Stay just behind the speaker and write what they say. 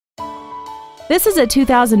This is a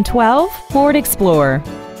 2012 Ford Explorer.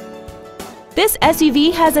 This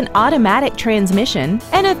SUV has an automatic transmission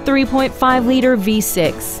and a 3.5-liter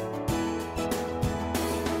V6.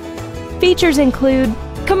 Features include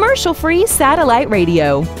commercial-free satellite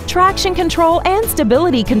radio, traction control and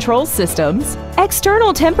stability control systems,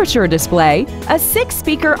 external temperature display, a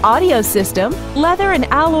 6-speaker audio system, leather and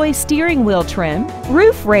alloy steering wheel trim,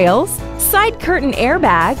 roof rails, side curtain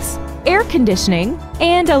airbags, air conditioning,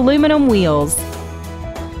 and aluminum wheels.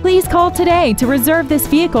 Please call today to reserve this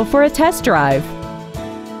vehicle for a test drive.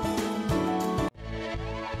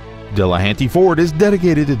 Delehanty Ford is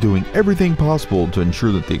dedicated to doing everything possible to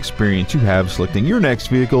ensure that the experience you have selecting your next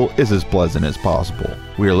vehicle is as pleasant as possible.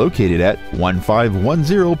 We are located at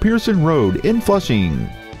 1510 Pierson Road in Flushing.